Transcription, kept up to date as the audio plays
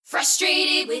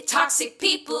Frustrated with toxic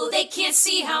people, they can't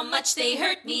see how much they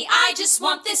hurt me. I just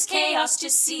want this chaos to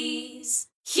cease.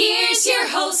 Here's your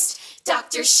host,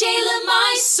 Dr. Shayla,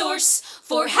 my source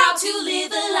for how to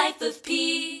live a life of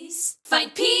peace.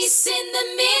 Find peace in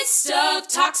the midst of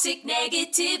toxic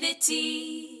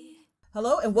negativity.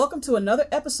 Hello and welcome to another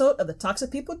episode of the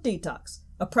Toxic People Detox,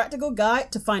 a practical guide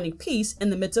to finding peace in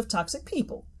the midst of toxic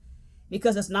people.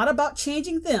 Because it's not about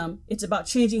changing them, it's about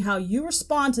changing how you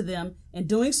respond to them and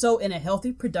doing so in a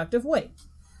healthy, productive way.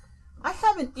 I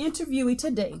have an interviewee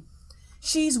today.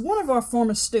 She's one of our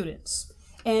former students,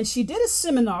 and she did a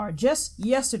seminar just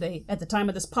yesterday at the time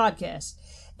of this podcast,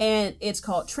 and it's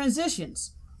called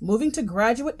Transitions, Moving to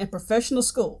Graduate and Professional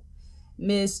School.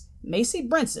 Ms. Macy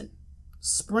Brinson,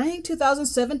 Spring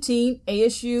 2017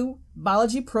 ASU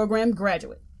Biology Program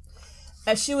graduate.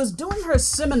 As she was doing her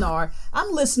seminar,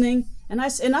 I'm listening, and I'm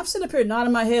sitting up here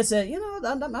nodding my head, saying,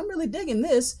 I'm really digging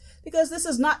this, because this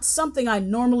is not something I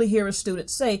normally hear a student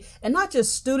say, and not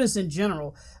just students in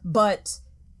general, but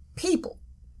people.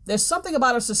 There's something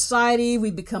about our society, we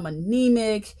become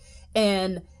anemic,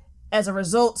 and as a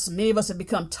result, many of us have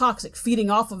become toxic, feeding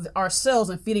off of ourselves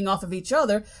and feeding off of each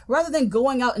other, rather than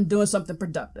going out and doing something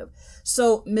productive.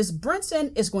 So Ms.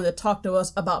 Brinson is going to talk to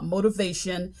us about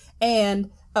motivation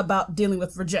and about dealing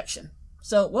with rejection.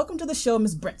 So welcome to the show,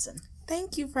 Ms. Brinson.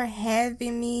 Thank you for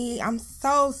having me. I'm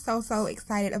so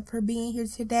excited for being here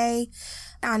today.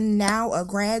 I'm now a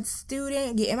grad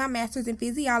student getting my master's in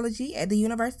physiology at the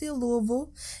University of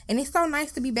Louisville, and it's so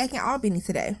nice to be back in Albany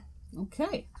today.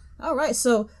 Okay. All right.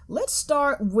 So let's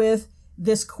start with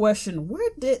this question.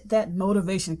 Where did that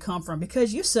motivation come from?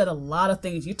 Because you said a lot of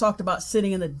things. You talked about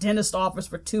sitting in the dentist office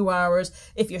for 2 hours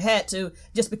if you had to,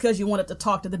 just because you wanted to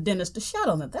talk to the dentist to shout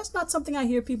on them. That's not something I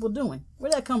hear people doing.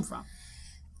 Where'd that come from?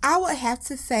 I would have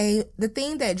to say the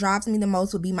thing that drives me the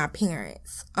most would be my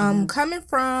parents. Coming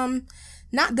from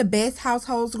not the best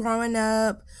households growing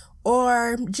up,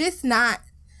 or just not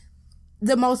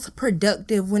the most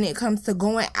productive when it comes to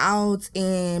going out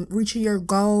and reaching your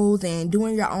goals and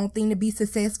doing your own thing to be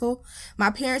successful. My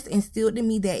parents instilled in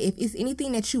me that if it's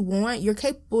anything that you want, you're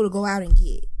capable to go out and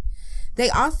get.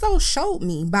 They also showed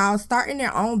me by starting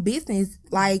their own business,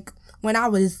 like when I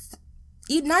was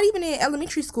not even in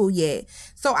elementary school yet.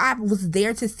 So I was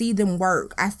there to see them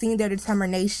work. I seen their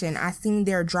determination. I seen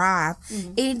their drive.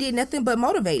 And it did nothing but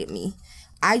motivate me.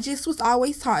 I just was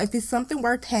always taught if it's something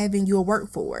worth having, you'll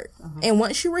work for it. And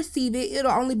once you receive it,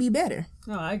 it'll only be better.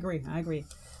 No, I agree.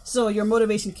 So your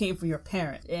motivation came from your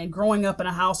parent and growing up in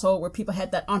a household where people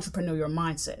had that entrepreneurial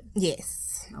mindset.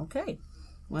 Yes. Okay.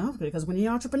 Well, because when you're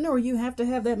an entrepreneur, you have to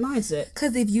have that mindset.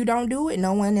 Because if you don't do it,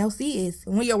 no one else is.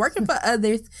 When you're working for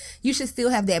others, you should still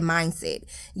have that mindset.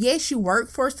 Yes, you work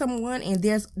for someone and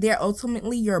they're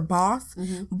ultimately your boss,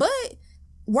 but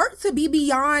work to be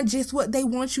beyond just what they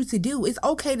want you to do. It's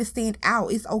okay to stand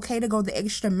out. It's okay to go the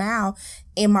extra mile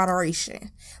in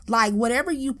moderation. Like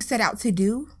whatever you set out to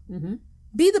do,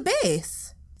 be the best.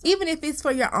 Even if it's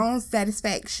for your own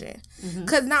satisfaction.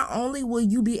 Because not only will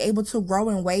you be able to grow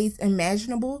in ways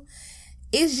imaginable,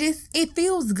 it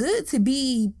feels good to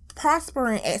be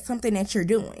prospering at something that you're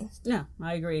doing. Yeah,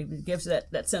 I agree. It gives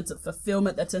that sense of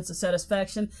fulfillment, that sense of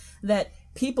satisfaction, that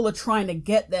people are trying to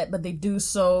get that, but they do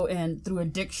so through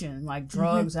addiction, like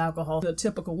drugs, alcohol, the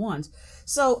typical ones.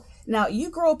 So now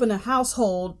you grew up in a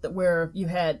household where you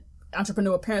had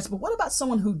entrepreneur parents, but what about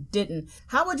someone who didn't?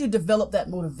 How would you develop that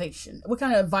motivation? What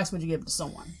kind of advice would you give to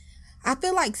someone? I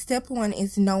feel like step one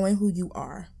is knowing who you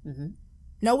are.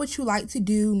 Know what you like to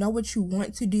do, know what you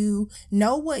want to do,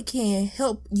 know what can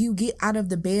help you get out of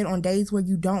the bed on days where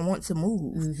you don't want to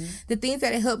move. The things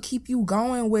that help keep you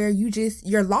going where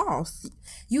you're lost.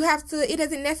 You have to, it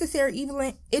doesn't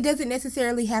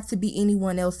necessarily have to be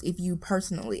anyone else if you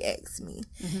personally ask me.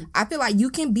 I feel like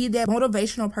you can be that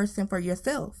motivational person for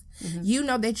yourself. You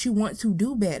know that you want to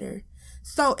do better.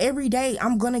 So every day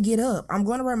I'm going to get up. I'm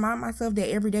going to remind myself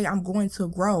that every day I'm going to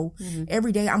grow.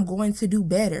 Every day I'm going to do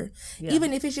better. Yeah.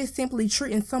 Even if it's just simply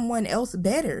treating someone else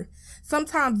better.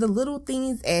 Sometimes the little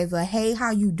things as a, hey, how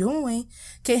you doing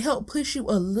can help push you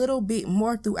a little bit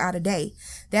more throughout a day.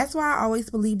 That's why I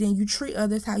always believed in you treat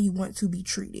others how you want to be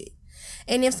treated.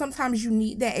 And if sometimes you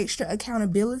need that extra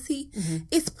accountability,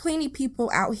 it's plenty people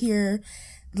out here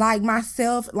like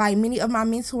myself, like many of my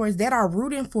mentors that are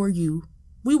rooting for you.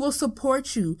 We will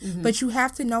support you, but you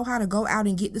have to know how to go out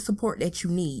and get the support that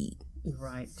you need.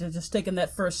 Right. Just taking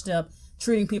that first step,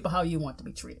 treating people how you want to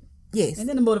be treated. Yes. And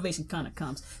then the motivation kind of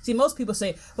comes. See, most people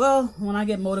say, well, when I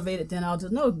get motivated, then I'll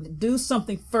just, no, do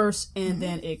something first and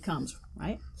then it comes,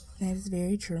 right? That is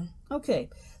very true. Okay,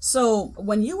 so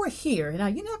when you were here, now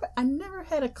I never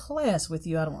had a class with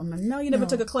you. I don't remember. No, you never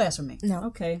took a class with me. No.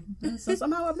 Okay, so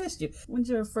somehow I missed you. When's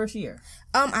your first year?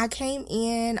 I came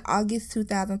in August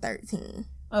 2013.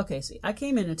 Okay, see, I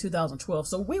came in 2012,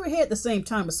 so we were here at the same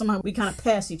time, but somehow we kind of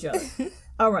passed each other.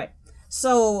 All right,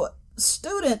 so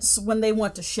students, when they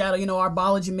want to shadow, our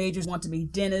biology majors want to be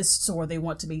dentists or they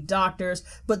want to be doctors,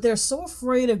 but they're so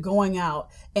afraid of going out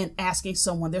and asking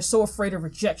someone. They're so afraid of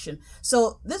rejection.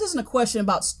 So this isn't a question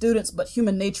about students, but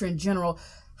human nature in general.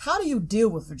 How do you deal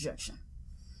with rejection?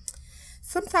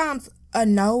 Sometimes a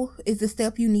no is the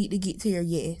step you need to get to your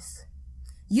yes.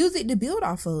 Use it to build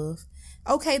off of.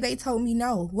 Okay, they told me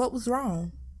no. What was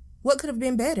wrong? What could have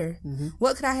been better? Mm-hmm.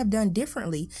 What could I have done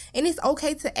differently? And it's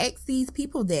okay to ask these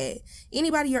people that.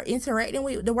 Anybody you're interacting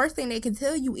with, the worst thing they can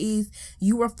tell you is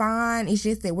you were fine. It's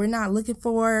just that we're not looking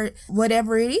for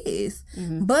whatever it is.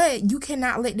 Mm-hmm. But you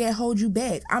cannot let that hold you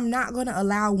back. I'm not going to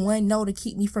allow one no to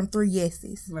keep me from 3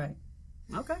 yeses. Right.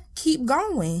 Okay. Keep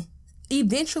going.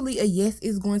 Eventually a yes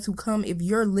is going to come if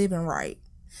you're living right.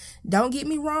 Don't get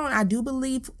me wrong, I do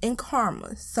believe in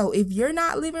karma. So if you're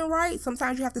not living right,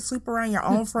 sometimes you have to sweep around your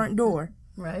own front door.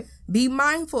 Right. Be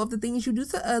mindful of the things you do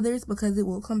to others because it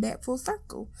will come back full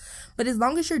circle. But as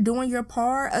long as you're doing your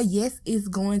part, a yes is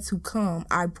going to come.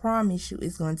 I promise you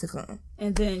it's going to come.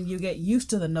 And then you get used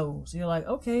to the no's. You're like,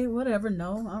 okay, whatever,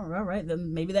 no, all right.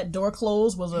 Then maybe that door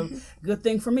closed was a good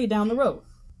thing for me down the road.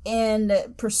 And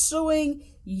pursuing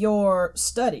your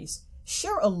studies,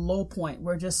 share a low point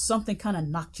where just something kind of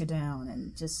knocked you down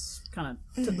and just kind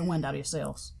of took the wind out of your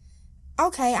sails.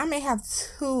 Okay, I may have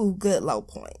 2 good low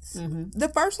points. Mm-hmm. The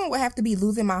first one would have to be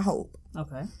losing my hope.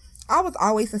 Okay. I was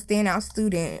always a standout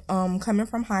student coming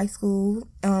from high school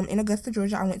in Augusta,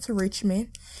 Georgia. I went to Richmond.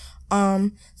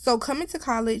 So coming to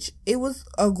college, it was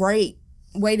a great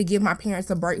way to give my parents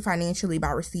a break financially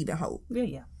by receiving hope.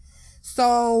 Yeah.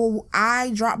 So I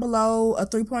dropped below a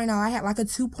 3.0. I had like a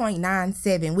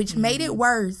 2.97, which made it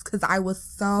worse because I was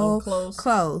so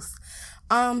close.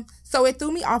 So it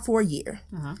threw me off for a year.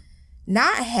 Uh-huh.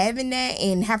 Not having that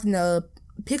and having to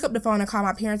pick up the phone and call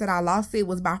my parents that I lost it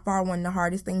was by far one of the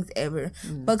hardest things ever.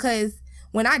 Because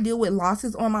when I deal with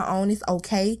losses on my own, it's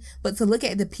okay. But to look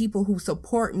at the people who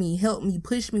support me, help me,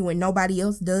 push me when nobody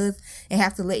else does, and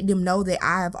have to let them know that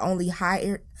I've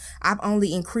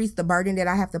only increased the burden that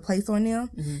I have to place on them,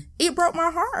 it broke my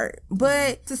heart.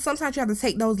 But sometimes you have to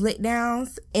take those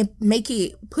letdowns and make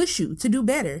it push you to do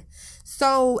better.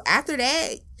 So after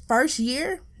that first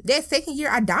year, that second year,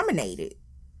 I dominated.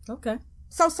 Okay.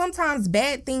 So sometimes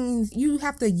bad things, you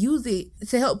have to use it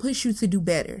to help push you to do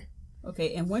better.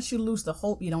 Okay, and once you lose the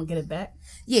hope, you don't get it back?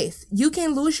 Yes, you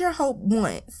can lose your hope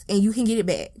once and you can get it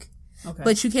back. Okay.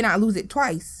 But you cannot lose it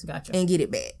twice and get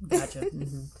it back. Gotcha.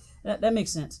 Mm-hmm. That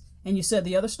makes sense. And you said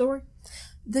the other story?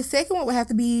 The second one would have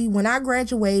to be when I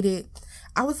graduated,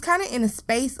 I was kind of in a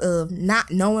space of not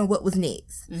knowing what was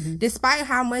next. Mm-hmm. Despite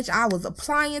how much I was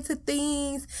applying to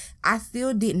things, I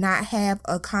still did not have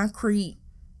a concrete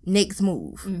next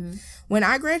move. Mm-hmm. When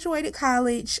I graduated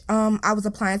college, I was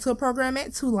applying to a program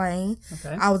at Tulane.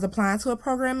 Okay. I was applying to a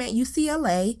program at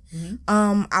UCLA.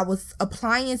 Mm-hmm. I was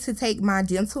applying to take my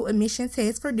dental admission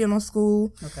test for dental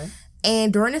school. Okay.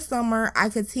 And during the summer, I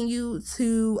continued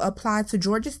to apply to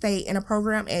Georgia State in a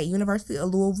program at University of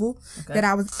Louisville that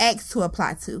I was asked to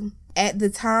apply to. At the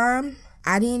time,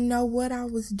 I didn't know what I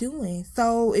was doing.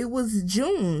 So it was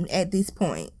June at this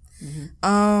point.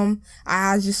 Mm-hmm.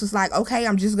 I just was like, okay,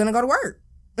 I'm just gonna go to work.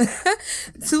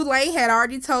 Tulane had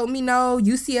already told me no.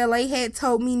 UCLA had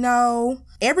told me no.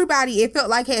 Everybody, it felt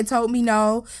like, had told me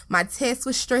no. My test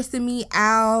was stressing me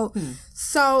out.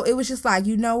 So it was just like,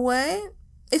 you know what?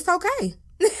 It's okay.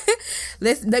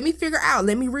 Let me figure out.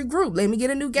 Let me regroup. Let me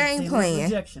get a new game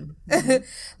plan. Mm-hmm.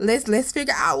 Let's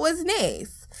figure out what's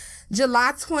next.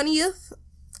 July 20th,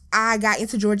 I got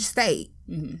into Georgia State.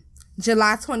 Mm-hmm.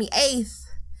 July 28th,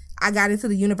 I got into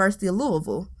the University of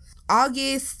Louisville.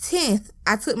 August 10th,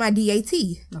 I took my DAT.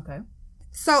 Okay.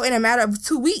 So in a matter of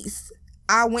 2 weeks,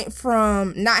 I went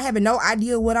from not having no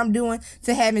idea what I'm doing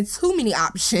to having too many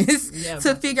options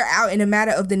to figure out in a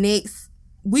matter of the next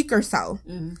week or so.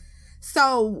 Mm-hmm.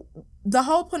 So the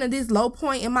whole point of this low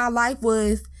point in my life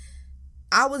was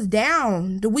I was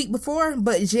down the week before,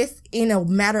 but just in a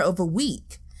matter of a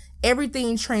week,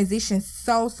 everything transitioned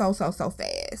so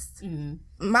fast. Mm-hmm.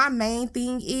 My main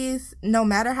thing is no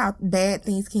matter how bad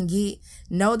things can get,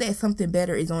 know that something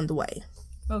better is on the way.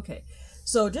 Okay.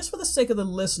 So just for the sake of the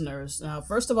listeners,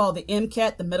 first of all, the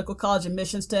MCAT, the Medical College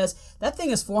Admissions Test, that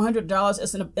thing is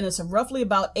 $400 and it's roughly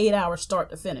about 8 hours start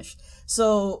to finish.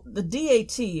 So the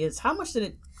DAT is, how much did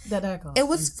it That cost? It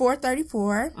was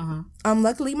 $434.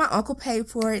 Luckily my uncle paid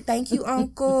for it. Thank you,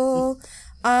 Uncle.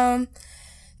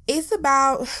 It's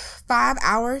about 5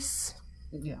 hours.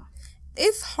 Yeah.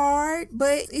 It's hard,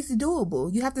 but it's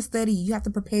doable. You have to study. You have to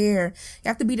prepare. You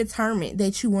have to be determined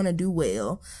that you want to do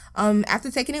well.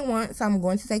 After taking it once, I'm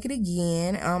going to take it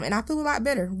again. And I feel a lot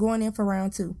better going in for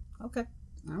round 2. Okay.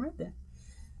 All right then.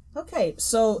 Okay.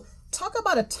 So talk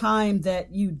about a time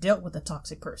that you dealt with a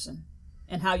toxic person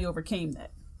and how you overcame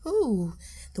that. Ooh,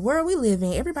 the world we live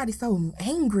in, everybody's so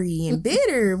angry and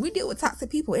bitter. We deal with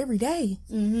toxic people every day.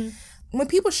 Mm-hmm. When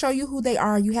people show you who they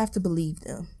are, you have to believe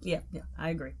them. Yeah, I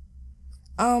agree.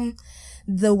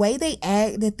 The way they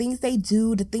act, the things they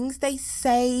do, the things they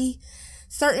say,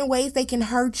 certain ways they can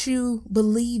hurt you,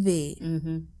 believe it.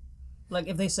 Mm-hmm. Like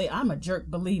if they say, I'm a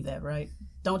jerk, believe that, right?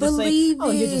 Don't just believe say,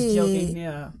 oh, you're just joking.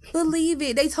 Yeah. Believe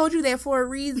it. They told you that for a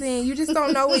reason. You just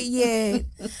don't know it yet.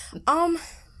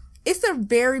 It's a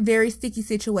very, very sticky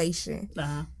situation.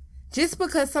 Uh-huh. Just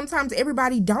because sometimes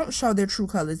everybody don't show their true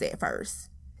colors at first.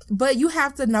 But you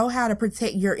have to know how to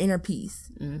protect your inner peace.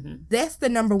 Mm-hmm. That's the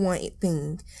number one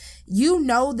thing. You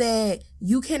know that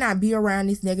you cannot be around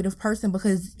this negative person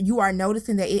because you are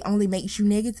noticing that it only makes you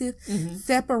negative. Mm-hmm.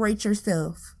 Separate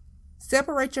yourself.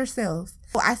 Separate yourself.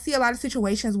 I see a lot of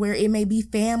situations where it may be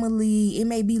family, it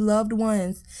may be loved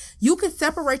ones. You can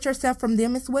separate yourself from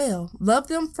them as well. Love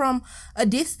them from a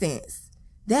distance.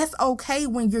 That's okay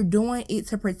when you're doing it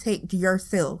to protect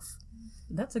yourself.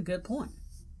 That's a good point.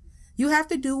 You have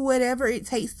to do whatever it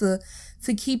takes to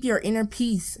keep your inner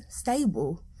peace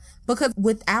stable. Because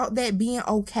without that being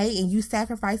okay and you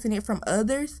sacrificing it from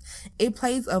others, it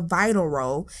plays a vital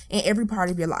role in every part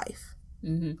of your life.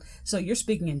 Mm-hmm. So you're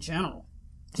speaking in general.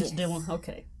 Just dealing,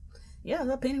 okay. Yeah,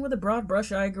 that painting with a broad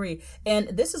brush, I agree. And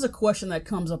this is a question that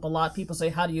comes up a lot. People say,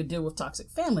 how do you deal with toxic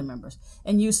family members?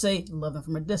 And you say, love them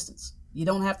from a distance. You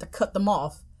don't have to cut them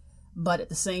off. But at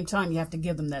the same time, you have to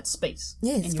give them that space.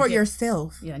 Yes, for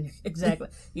yourself. Yeah, exactly.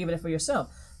 Even for yourself.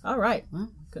 All right.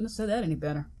 Well, couldn't have said that any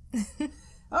better.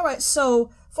 All right.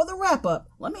 So for the wrap up,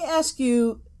 let me ask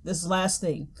you this last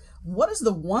thing. What is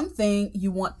the one thing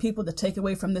you want people to take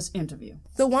away from this interview?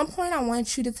 The one point I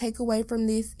want you to take away from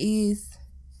this is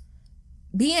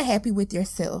being happy with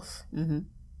yourself. Mm-hmm.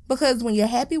 Because when you're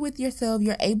happy with yourself,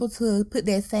 you're able to put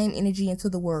that same energy into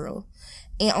the world.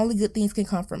 And only good things can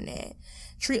come from that.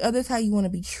 Treat others how you want to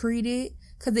be treated,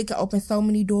 because it can open so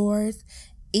many doors.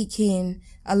 It can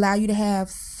allow you to have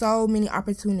so many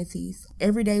opportunities.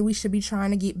 Every day we should be trying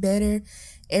to get better.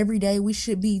 Every day we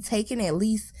should be taking at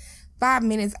least 5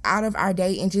 minutes out of our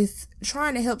day and just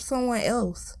trying to help someone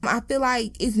else. I feel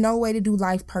like it's no way to do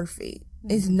life perfect.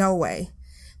 It's no way.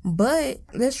 But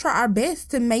let's try our best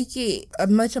to make it as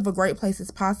much of a great place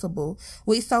as possible.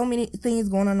 With so many things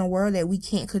going on in the world that we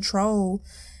can't control,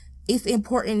 it's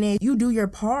important that you do your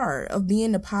part of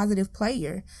being a positive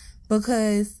player.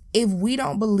 Because if we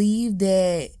don't believe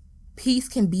that peace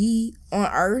can be on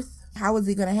earth, how is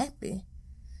it going to happen?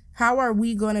 How are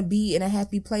we going to be in a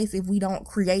happy place if we don't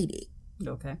create it?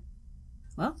 Okay.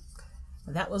 Well,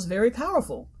 that was very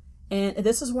powerful. And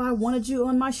this is why I wanted you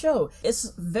on my show.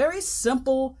 It's very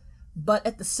simple, but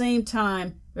at the same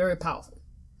time, very powerful.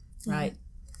 Right?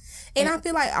 And I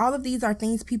feel like all of these are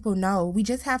things people know. We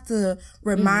just have to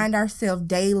remind ourselves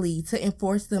daily to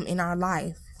enforce them in our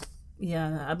life.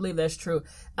 Yeah, I believe that's true.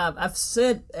 I've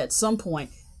said at some point,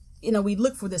 we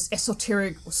look for this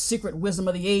esoteric secret wisdom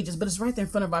of the ages, but it's right there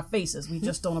in front of our faces. We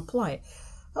just don't apply it.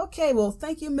 Okay, well,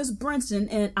 thank you, Ms. Brinson,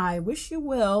 and I wish you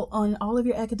well on all of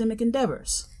your academic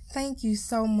endeavors. Thank you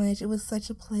so much. It was such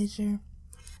a pleasure.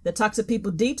 The Toxic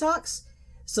People Detox.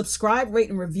 Subscribe, rate,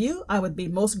 and review. I would be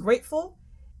most grateful.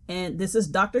 And this is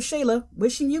Dr. Shayla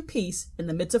wishing you peace in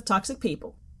the midst of toxic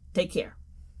people. Take care.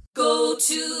 Go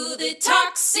to the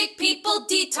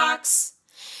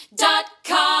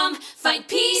toxicpeopledetox.com. Find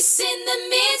peace in the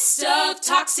midst of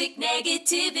toxic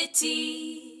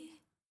negativity.